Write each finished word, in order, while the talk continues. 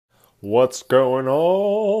What's going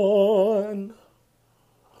on?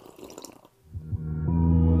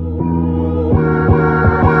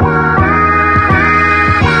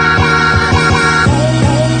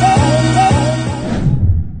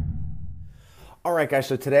 All right, guys,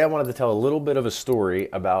 so today I wanted to tell a little bit of a story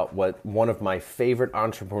about what one of my favorite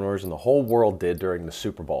entrepreneurs in the whole world did during the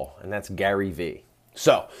Super Bowl, and that's Gary Vee.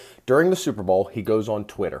 So, during the Super Bowl, he goes on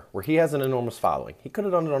Twitter, where he has an enormous following. He could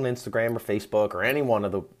have done it on Instagram or Facebook or any one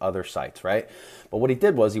of the other sites, right? But what he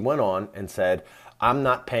did was he went on and said, I'm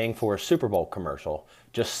not paying for a Super Bowl commercial.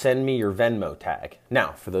 Just send me your Venmo tag.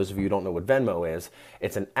 Now, for those of you who don't know what Venmo is,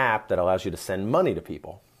 it's an app that allows you to send money to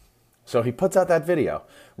people. So he puts out that video,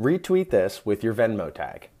 retweet this with your Venmo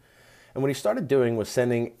tag. And what he started doing was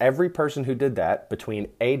sending every person who did that between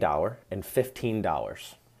 $1 and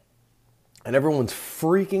 $15. And everyone's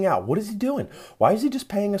freaking out. What is he doing? Why is he just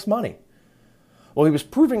paying us money? Well, he was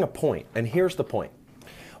proving a point, and here's the point.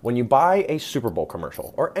 When you buy a Super Bowl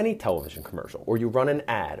commercial or any television commercial, or you run an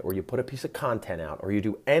ad, or you put a piece of content out, or you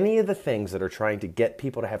do any of the things that are trying to get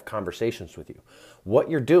people to have conversations with you, what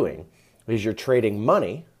you're doing is you're trading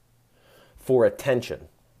money for attention.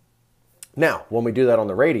 Now, when we do that on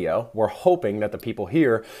the radio, we're hoping that the people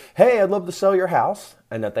hear, hey, I'd love to sell your house,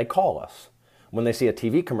 and that they call us. When they see a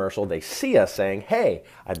TV commercial, they see us saying, hey,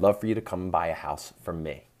 I'd love for you to come and buy a house from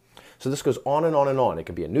me. So this goes on and on and on. It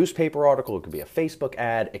could be a newspaper article, it could be a Facebook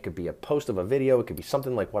ad, it could be a post of a video, it could be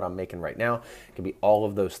something like what I'm making right now. It could be all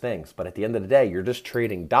of those things. But at the end of the day, you're just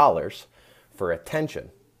trading dollars for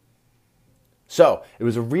attention. So it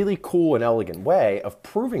was a really cool and elegant way of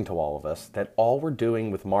proving to all of us that all we're doing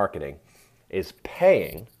with marketing is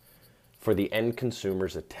paying for the end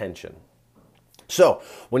consumer's attention. So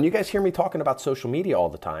when you guys hear me talking about social media all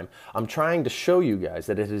the time, I'm trying to show you guys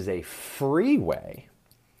that it is a free way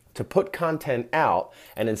to put content out,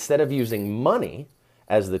 and instead of using money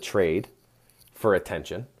as the trade for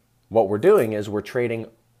attention, what we're doing is we're trading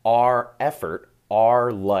our effort,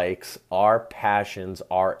 our likes, our passions,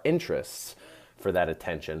 our interests for that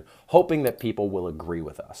attention, hoping that people will agree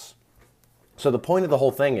with us. So the point of the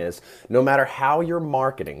whole thing is, no matter how you're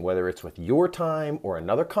marketing, whether it's with your time or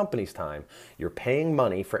another company's time, you're paying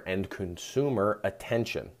money for end consumer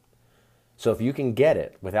attention. So if you can get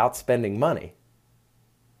it without spending money,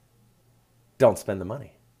 don't spend the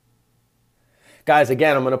money. Guys,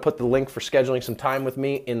 again, I'm going to put the link for scheduling some time with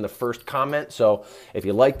me in the first comment. So if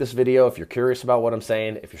you like this video, if you're curious about what I'm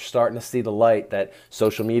saying, if you're starting to see the light that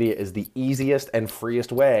social media is the easiest and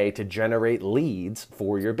freest way to generate leads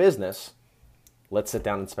for your business, let's sit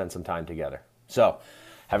down and spend some time together. So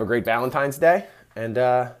have a great Valentine's Day, and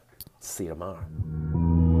see you tomorrow.